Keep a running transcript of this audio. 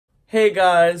Hey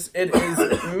guys, it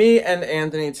is me and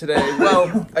Anthony today.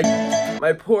 Well,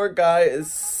 my poor guy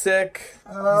is sick.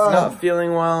 He's not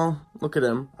feeling well. Look at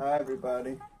him. Hi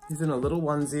everybody. He's in a little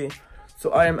onesie.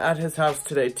 So I am at his house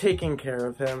today taking care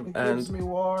of him. It keeps me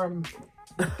warm.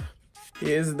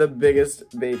 He is the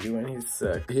biggest baby when he's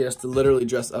sick. He has to literally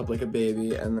dress up like a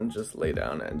baby and then just lay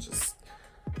down and just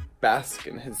bask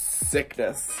in his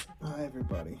sickness. Hi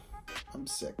everybody. I'm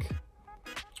sick.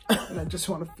 And I just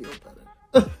want to feel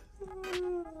better.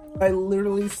 I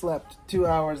literally slept 2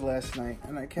 hours last night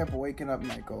and I kept waking up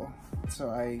Michael. So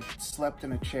I slept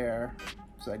in a chair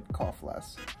so I'd cough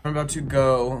less. I'm about to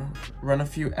go run a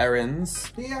few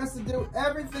errands. He has to do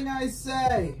everything I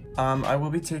say. I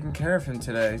will be taking care of him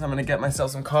today. I'm gonna get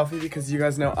myself some coffee because you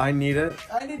guys know I need it.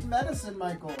 I need medicine,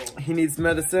 Michael. He needs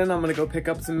medicine. I'm gonna go pick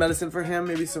up some medicine for him,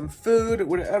 maybe some food,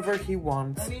 whatever he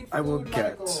wants. I will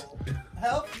get. Michael.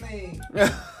 Help me.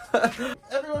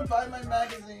 Everyone buy my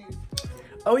magazine.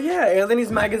 Oh yeah, Anthony's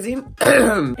magazine.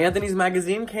 Anthony's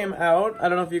magazine came out. I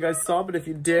don't know if you guys saw, but if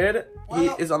you did,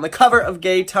 he is on the cover of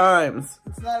Gay Times.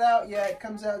 It's not out yet. It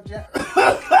comes out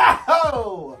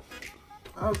Oh!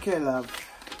 Okay, love.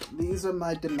 These are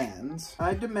my demands.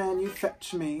 I demand you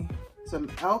fetch me some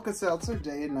Alka-Seltzer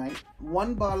day and night,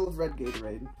 1 bottle of red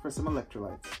Gatorade for some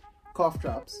electrolytes, cough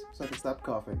drops so I can stop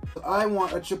coughing. I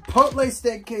want a Chipotle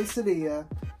steak quesadilla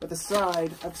with a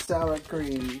side of sour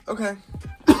cream. Okay.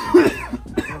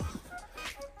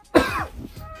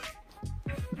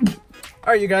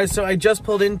 Alright you guys, so I just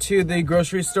pulled into the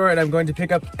grocery store and I'm going to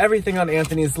pick up everything on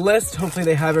Anthony's list. Hopefully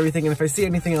they have everything, and if I see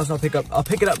anything else I'll pick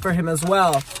it up for him as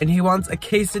well. And he wants a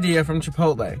quesadilla from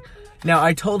Chipotle. Now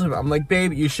I told him, I'm like,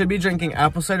 babe, you should be drinking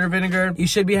apple cider vinegar. You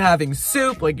should be having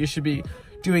soup, like you should be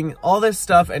doing all this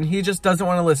stuff, and he just doesn't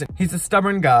want to listen. He's a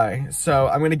stubborn guy, so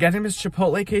I'm gonna get him his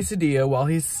Chipotle quesadilla while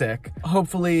he's sick.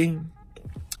 Hopefully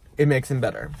it makes him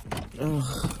better.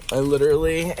 Ugh, I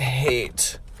literally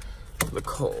hate the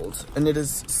cold, and it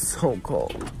is so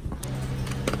cold.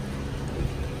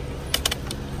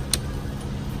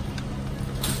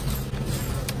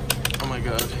 Oh my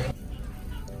god.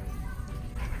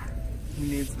 He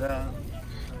needs that.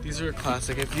 These are a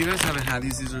classic. If you guys haven't had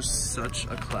these are such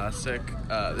a classic.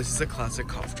 This is a classic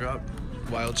cough drop,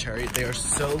 wild cherry. They are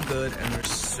so good and they're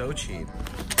so cheap.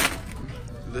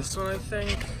 This one, I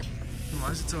think. Why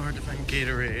is it so hard to find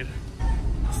Gatorade?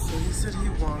 So he said he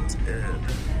wanted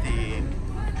the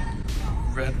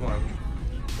red one.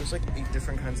 There's like 8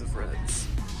 different kinds of reds.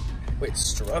 Wait,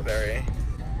 strawberry?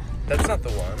 That's not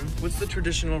the one. What's the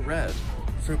traditional red?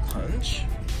 Fruit punch?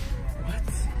 What?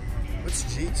 What's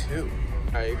G2?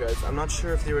 Alright you guys, I'm not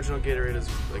sure if the original Gatorade is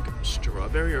like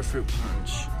strawberry or fruit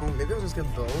punch. Oh, maybe I'll just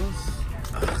get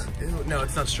both? Ugh, ew. No,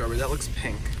 it's not strawberry, that looks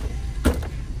pink.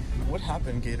 What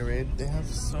happened, Gatorade? They have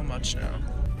so much now.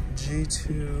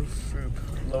 G2 fruit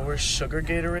punch. Lower sugar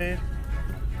Gatorade?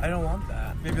 I don't want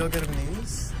that. Maybe I'll get him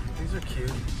these? These are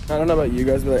cute. I don't know about you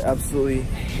guys, but I absolutely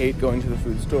hate going to the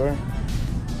food store.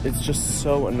 It's just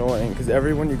so annoying because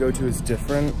everyone you go to is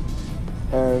different.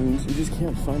 And you just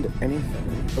can't find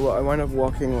anything. Well, I wind up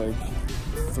walking like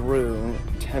through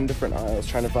 10 different aisles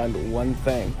trying to find one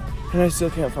thing. And I still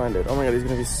can't find it. Oh my god, he's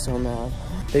gonna be so mad.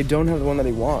 They don't have the one that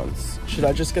he wants. Should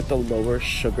I just get the lower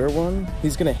sugar one?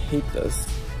 He's gonna hate this.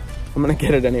 I'm gonna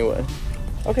get it anyway.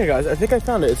 Okay guys, I think I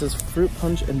found it. It says fruit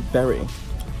punch and berry.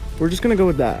 We're just gonna go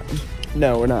with that.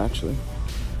 No, we're not actually.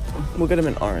 We'll get him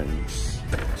in orange.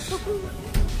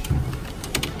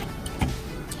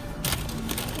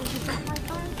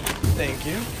 Thank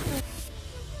you.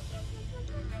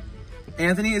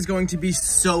 Anthony is going to be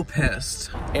so pissed.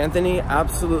 Anthony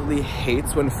absolutely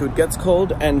hates when food gets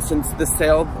cold, and since the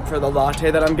sale for the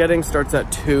latte that I'm getting starts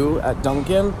at 2 at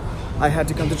Dunkin', I had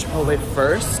to come to Chipotle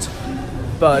first.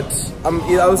 But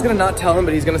I was gonna not tell him,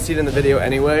 but he's gonna see it in the video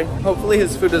anyway. Hopefully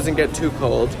his food doesn't get too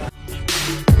cold.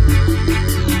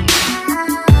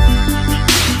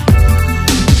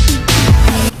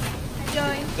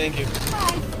 Enjoy. Thank you.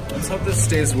 Bye. Let's hope this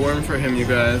stays warm for him, you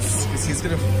guys, because he's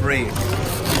gonna freak.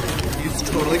 He's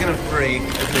totally gonna freak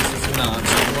if this is not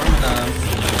warm enough.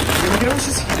 We can always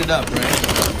just heat it up, right?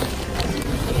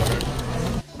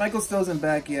 Michael still isn't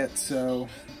back yet, so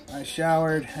I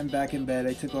showered, I'm back in bed,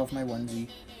 I took off my onesie,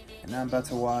 and now I'm about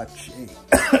to watch a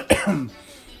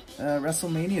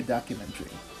WrestleMania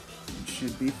documentary. It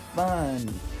should be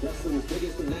fun. Wrestling's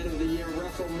biggest event of the year,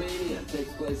 WrestleMania,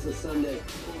 takes place this Sunday.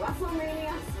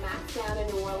 WrestleMania SmackDown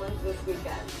in New Orleans this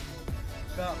weekend.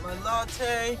 Got my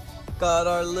latte, got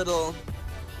our little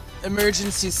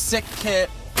emergency sick kit,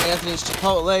 Anthony's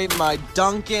Chipotle, my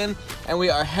Dunkin', and we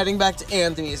are heading back to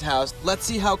Anthony's house. Let's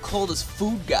see how cold his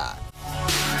food got.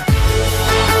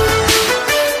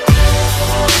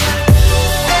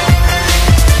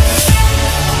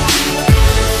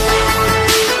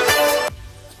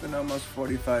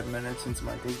 45 minutes since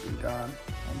Michael's been gone.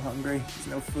 I'm hungry. There's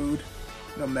no food,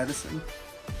 no medicine.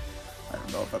 I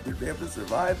don't know if I'm gonna be able to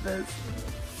survive this.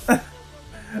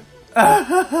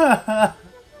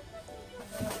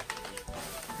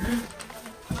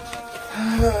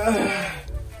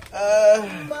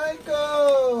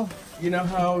 Michael! You know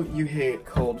how you hate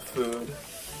cold food?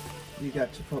 You got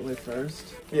Chipotle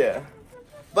first? Yeah.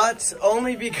 But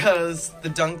only because the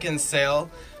Dunkin' sale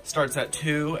starts at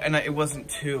 2, and it wasn't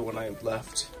 2 when I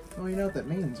left. Well, you know what that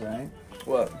means, right?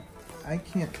 What? I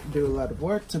can't do a lot of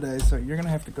work today, so you're gonna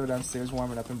have to go downstairs,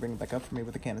 warm it up, and bring it back up for me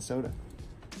with a can of soda.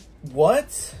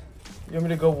 What? You want me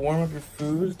to go warm up your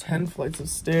food? 10 flights of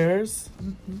stairs?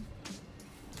 Mm-hmm.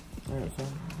 Alright, fine.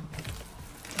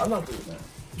 I'm not doing that.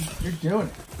 You're doing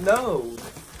it. No.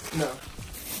 No.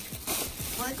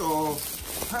 Michael,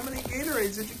 how many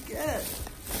Gatorades did you get?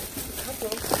 A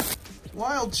couple.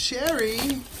 Wild cherry?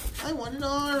 I want an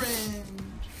orange.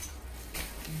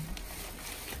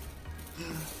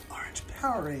 Orange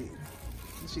Powerade.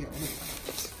 Let's see.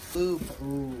 Ooh.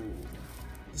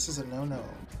 This is a no-no.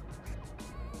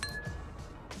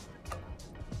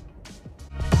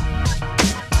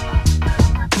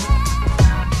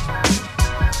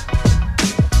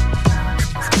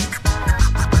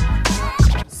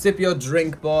 Sip your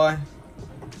drink, boy.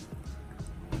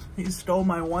 He stole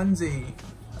my onesie.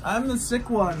 I'm the sick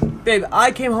one. Babe,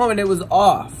 I came home and it was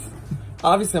off.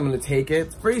 Obviously, I'm gonna take it.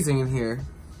 It's freezing in here.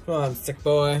 Come on, sick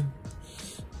boy.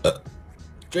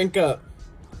 Drink up.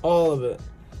 All of it.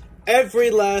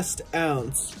 Every last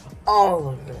ounce. All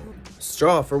of it.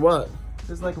 Straw for what?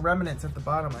 There's like remnants at the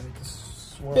bottom. I need to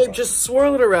swirl. Babe, just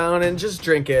swirl it around and just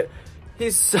drink it.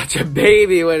 He's such a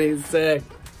baby when he's sick.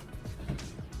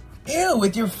 Ew,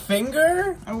 with your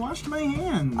finger? I washed my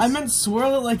hands. I meant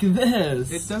swirl it like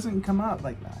this. It doesn't come out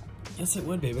like that. Yes, it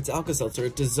would, babe. It's Alka-Seltzer.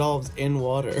 It dissolves in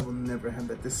water. I will never have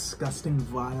that disgusting,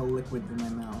 vile liquid in my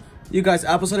mouth. You guys,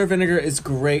 apple cider vinegar is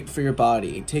great for your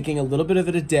body. Taking a little bit of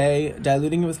it a day,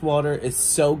 diluting it with water is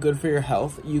so good for your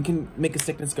health. You can make a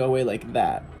sickness go away like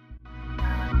that.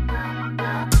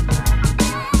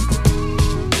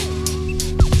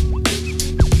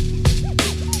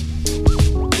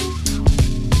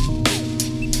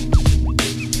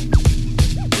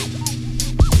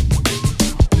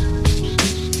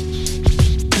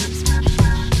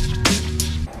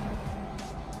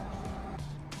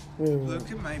 Look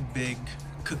at my big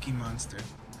cookie monster.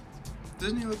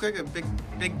 Doesn't he look like a big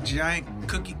giant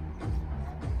cookie?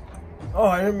 Oh,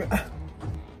 I didn't...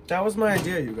 That was my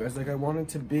idea, you guys. Like, I wanted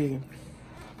to be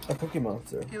a Cookie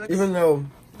Monster. Even though...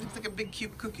 He looks like a big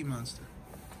cute cookie monster.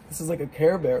 This is like a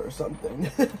Care Bear or something.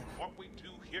 What we do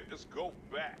here is go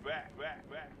back.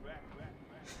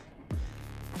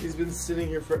 He's been sitting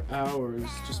here for hours,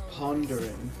 just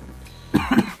pondering.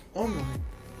 Oh my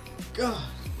god.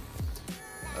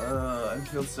 I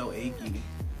feel so achy.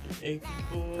 Achy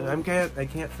boy. I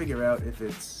can't figure out if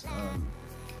it's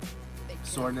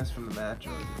soreness from the match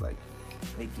or like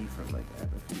achy from like a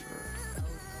fever.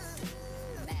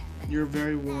 You're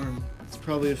very warm. It's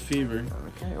probably a fever.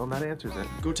 Okay, well that answers it.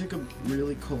 Go take a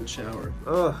really cold shower.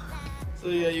 Ugh. So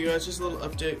yeah, you guys, just a little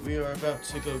update. We are about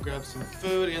to go grab some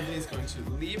food. Anthony's going to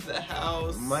leave the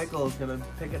house. Michael's gonna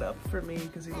pick it up for me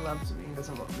because he loves me. He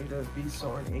doesn't want me to be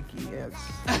sore and achy. Yes.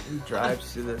 He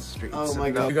drives through the streets. Oh my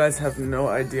god. You guys have no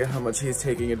idea how much he's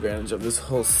taking advantage of this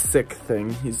whole sick thing.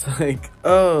 He's like,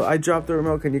 oh, I dropped the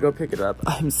remote. Can you go pick it up?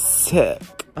 I'm sick.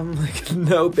 I'm like,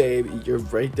 no, babe. You're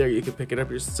right there. You can pick it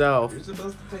up yourself. You're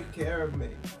supposed to take care of me.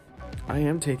 I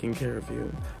am taking care of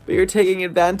you. But you're taking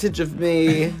advantage of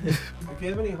me. If you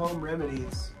have any home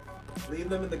remedies, leave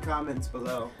them in the comments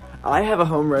below. I have a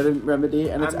home remedy,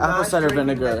 and it's apple cider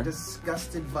vinegar. That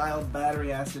disgusted, vile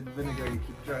battery acid vinegar you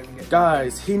keep trying to get.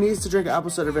 Guys, he needs to drink apple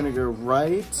cider vinegar,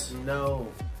 right? No.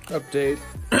 Update.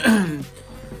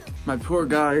 My poor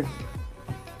guy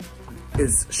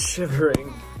is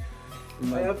shivering.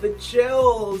 I have the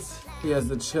chills. He has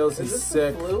the chills. He's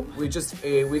sick. We just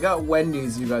ate. We got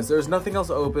Wendy's, you guys. There's nothing else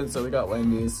open, so we got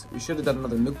Wendy's. We should have done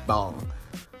another mukbang.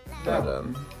 But,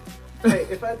 Hey,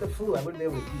 if I had the flu, I wouldn't be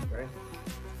able to eat, right?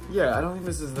 yeah, I don't think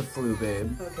this is the flu,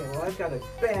 babe. Okay, well, I've got a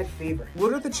bad fever.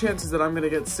 What are the chances that I'm gonna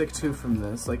get sick too from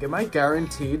this? Like, am I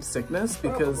guaranteed sickness?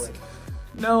 Because,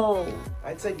 Probably. no.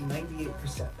 I'd say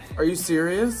 98%. Are you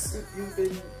serious? You've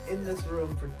been in this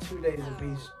room for 2 days of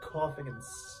me coughing and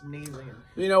sneezing.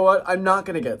 You know what? I'm not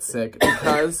gonna get sick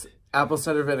because apple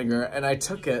cider vinegar, and I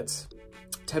took it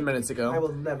 10 minutes ago. I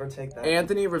will never take that.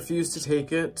 Anthony refused to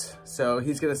take it, so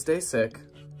he's gonna stay sick.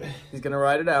 He's gonna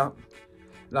ride it out,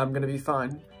 and I'm gonna be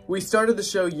fine. We started the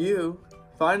show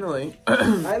Finally.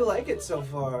 I like it so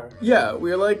far. Yeah,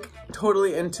 we're like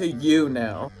totally into you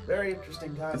now. Very interesting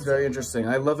concept. It's very interesting.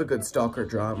 I love a good stalker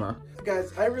drama.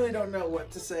 Guys, I really don't know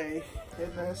what to say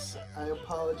in this. I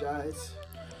apologize.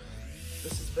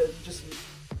 This has been just a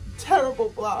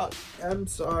terrible vlog. I'm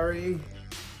sorry.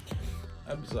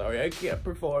 I'm sorry, I can't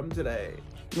perform today.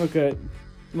 Look at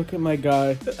my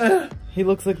guy. He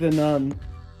looks like the nun.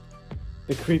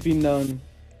 The creepy nun.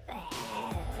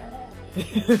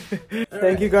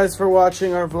 Thank you guys for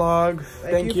watching our vlog.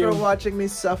 Thank you for watching me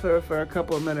suffer for a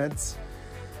couple of minutes.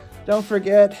 Don't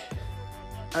forget,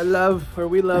 we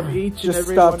love each and Just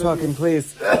every stop one talking, of you.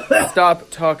 please. Stop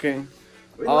talking.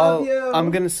 We love you. I'm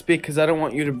gonna speak because I don't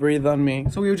want you to breathe on me.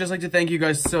 So we would just like to thank you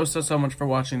guys so much for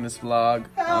watching this vlog.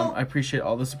 I appreciate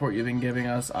all the support you've been giving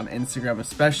us on Instagram,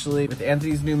 especially with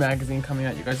Anthony's new magazine coming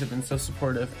out. You guys have been so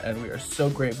supportive and we are so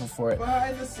grateful for it.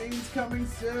 Behind the scenes coming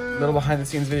soon. Little behind the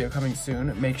scenes video coming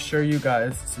soon. Make sure you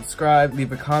guys subscribe,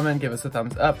 leave a comment, give us a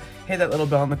thumbs up, hit that little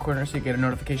bell in the corner so you get a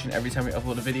notification every time we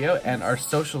upload a video, and our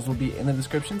socials will be in the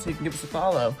description so you can give us a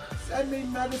follow. Send me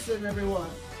medicine, everyone.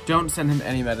 Don't send him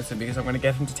any medicine because I'm going to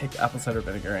get him to take the apple cider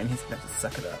vinegar and he's going to have to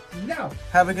suck it up. No.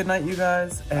 Have a good night, you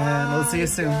guys, and we'll see you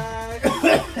soon.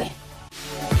 Bye.